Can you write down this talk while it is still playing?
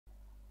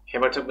Hey,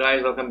 what's up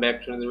guys, welcome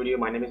back to another video.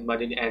 My name is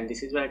Majid and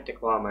this is where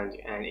TECHWALAMUNCH,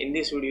 and in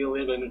this video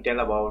we're going to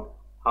tell about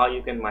how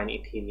you can mine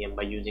Ethereum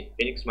by using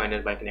Phoenix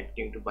Miner by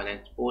connecting to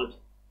Binance Pool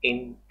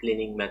in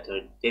cleaning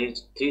method. There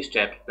is 3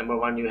 steps. Number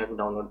 1, you have to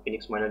download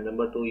Phoenix Miner.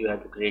 Number 2, you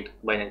have to create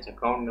Binance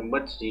account.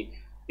 Number 3,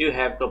 you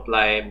have to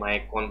apply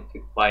my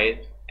config file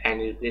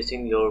and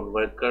replacing your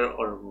worker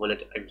or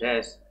wallet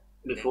address.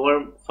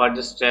 Before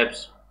further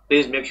steps,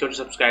 please make sure to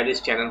subscribe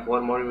this channel for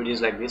more videos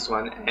like this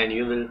one, and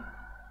you will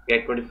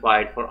get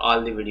notified for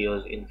all the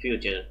videos in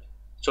future.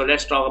 So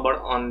let's talk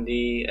about on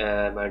the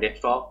my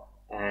desktop.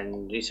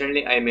 And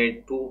recently I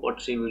made 2 or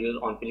 3 videos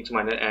on Phoenix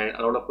Miner, and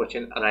a lot of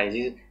questions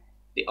arises.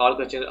 The all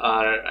questions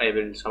are I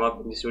will sum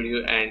up in this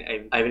video,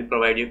 and I will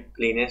provide you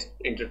cleanest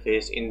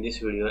interface in this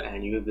video,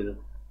 and you will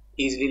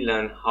easily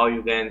learn how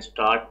you can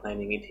start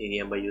mining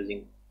Ethereum by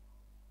using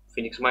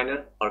Phoenix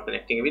Miner or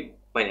connecting with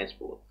Binance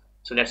Pool.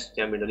 So let's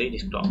jump into the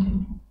desktop.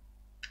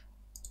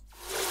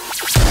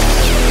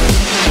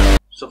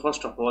 So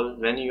first of all,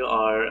 when you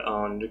are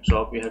on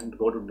desktop, you have to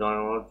go to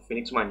download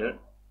Phoenix Miner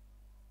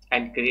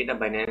and create a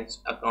Binance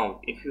account.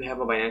 If you have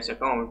a Binance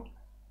account,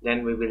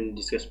 then we will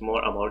discuss more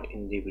about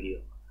in the video.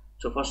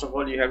 So first of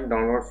all, you have to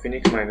download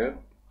Phoenix Miner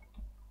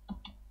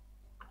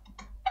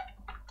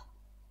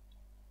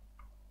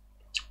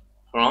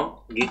from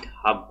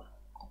GitHub.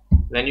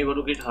 When you go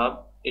to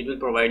GitHub, it will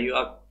provide you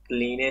a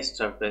cleanest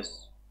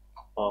surface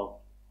of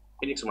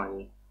Phoenix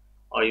Miner,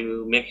 or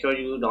you make sure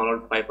you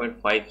download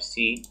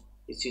 5.5c.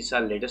 This is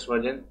our latest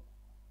version,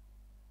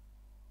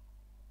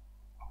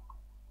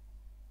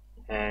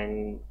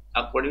 and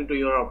according to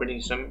your operating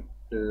system,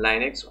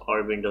 Linux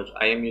or Windows.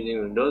 I am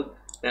using Windows,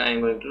 then I am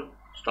going to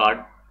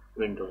start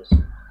Windows.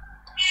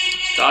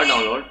 Start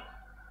download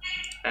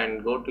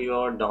and go to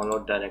your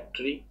download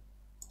directory,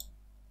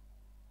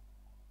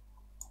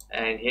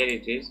 and here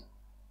it is,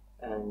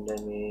 and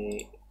then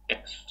we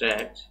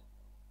extract,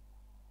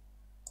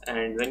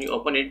 and when you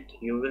open it,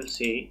 you will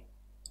see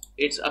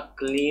it's a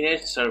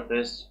cleanest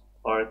surface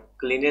or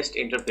cleanest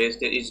interface.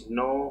 There is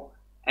no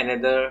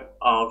another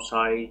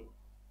outside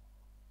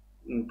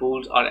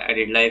pools are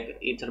added like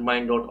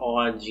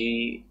ethermine.org,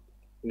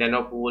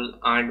 nanopool,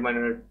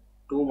 antminer,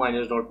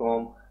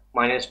 2miners.com,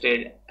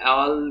 minerstrade.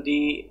 All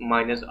the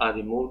miners are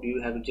removed.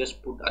 You have to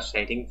just put a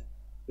settings,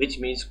 which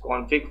means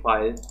config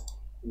file.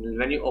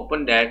 When you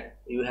open that,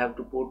 you have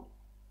to put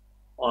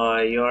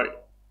your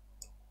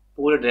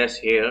pool address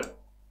here,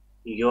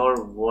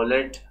 your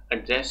wallet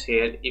address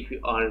here if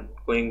you are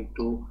going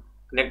to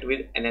connect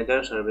with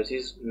another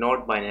services,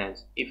 not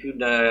Binance. If you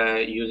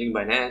using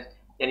Binance,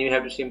 then you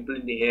have to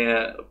simply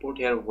put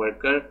here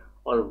worker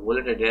or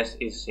wallet address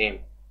is same.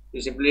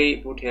 You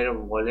simply put here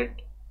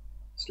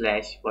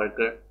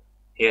wallet/worker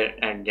here,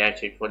 and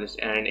that's it for this.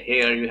 And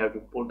here you have to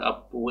put a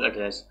pool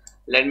address.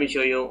 Let me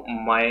show you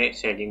my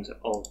settings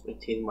of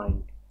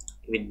Ethereum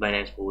with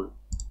Binance Pool.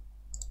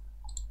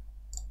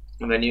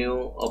 When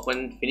you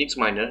open Phoenix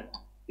Miner,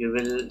 you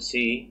will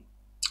see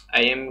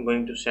I am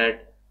going to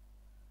set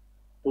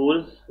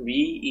pool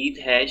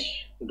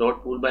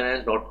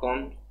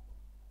v.eth.poolbinance.com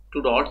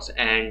 2 dots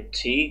and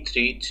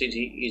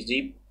 3333 is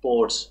the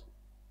ports.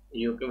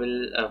 You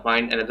will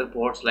find another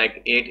ports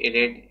like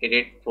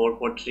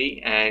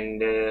 888884443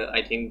 and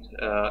I think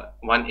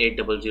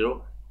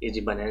 1800 is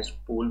the Binance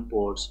Pool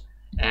ports,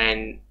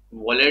 and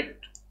wallet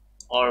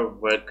or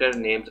worker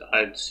names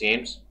are the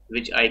same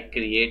which I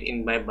create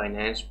in my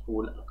Binance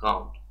Pool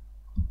account.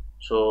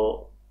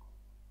 So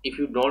if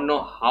you don't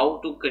know how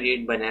to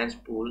create Binance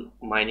Pool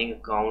mining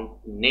account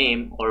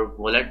name or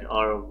wallet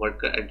or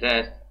worker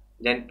address,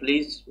 then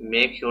please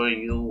make sure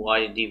you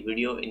watch the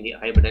video in the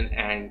I button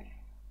and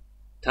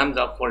thumbs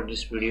up for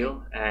this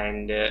video.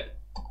 And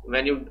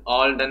when you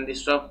all done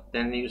this stuff,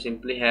 then you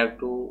simply have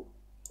to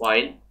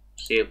file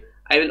save.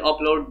 I will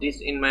upload this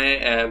in my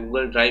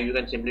Google Drive. You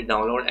can simply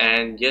download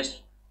and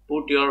just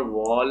put your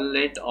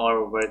wallet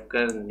or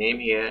worker name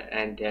here,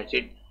 and that's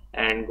it,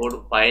 and go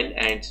to file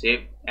and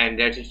save, and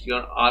that's it.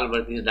 Your all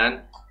work is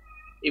done.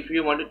 If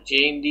you want to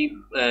change the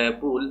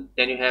pool,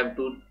 then you have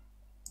to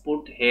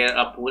put here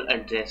a pool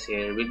address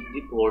here with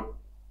the port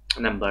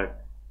number,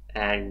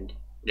 and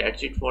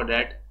that's it for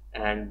that.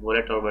 And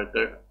wallet or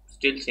worker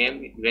still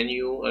same. When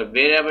you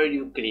wherever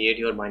you create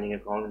your mining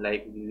account,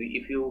 like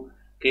if you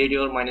create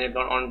your mining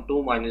account on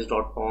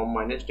 2miners.com,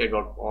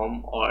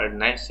 minerstrade.com or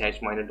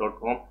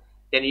nice-miner.com,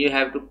 then you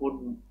have to put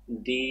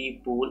the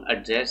pool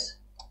address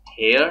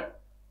here,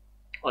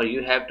 or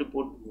you have to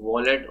put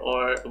wallet,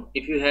 or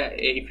if you have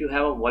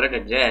a wallet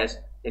address,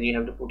 then you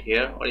have to put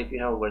here, or if you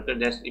have a worker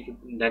address,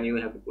 then you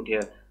have to put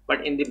here.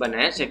 But in the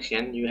Binance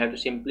section, you have to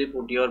simply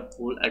put your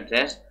pool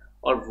address,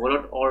 or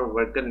wallet or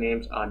worker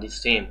names are the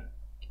same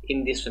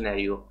in this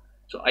scenario.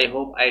 So I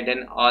hope I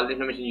done all the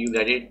information, you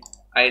get it.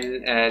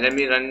 Let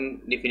me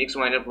run the Phoenix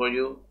Miner for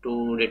you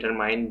to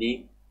determine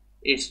the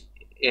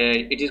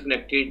it is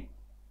connected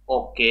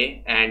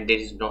okay and there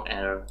is no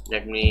error.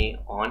 Let me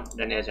on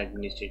run as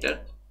administrator.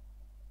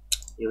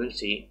 You will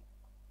see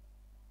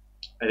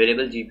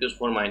available GPUs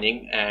for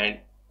mining, and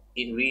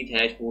it with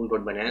hash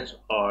pool.binance,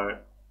 or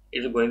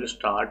it is going to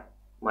start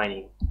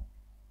mining.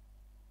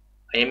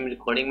 I am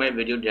recording my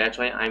video, that's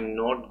why I'm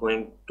not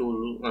going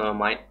to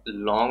my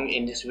long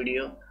in this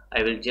video.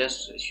 I will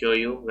just show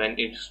you when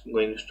it's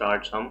going to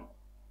start. Some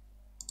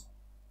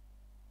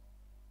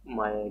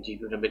my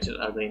GPU temperatures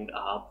are going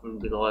up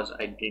because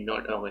I did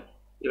not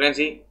you can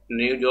see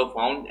new job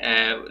found,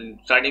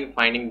 starting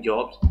finding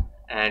jobs.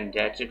 And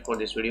that's it for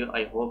this video.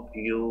 I hope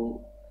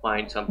you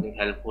find something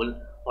helpful,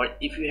 or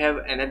if you have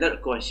another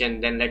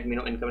question then let me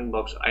know in comment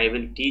box. I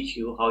will teach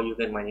you how you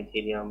can mine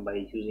Ethereum by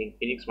using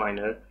Phoenix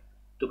miner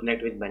to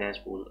connect with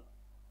Binance pool.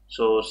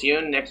 So see you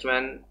in next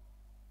one.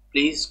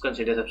 Please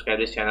consider subscribe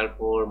this channel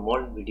for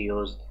more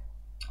videos,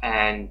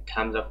 and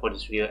thumbs up for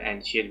this video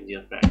and share with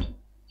your friends.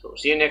 So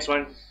see you next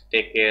one.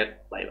 Take care.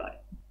 Bye bye.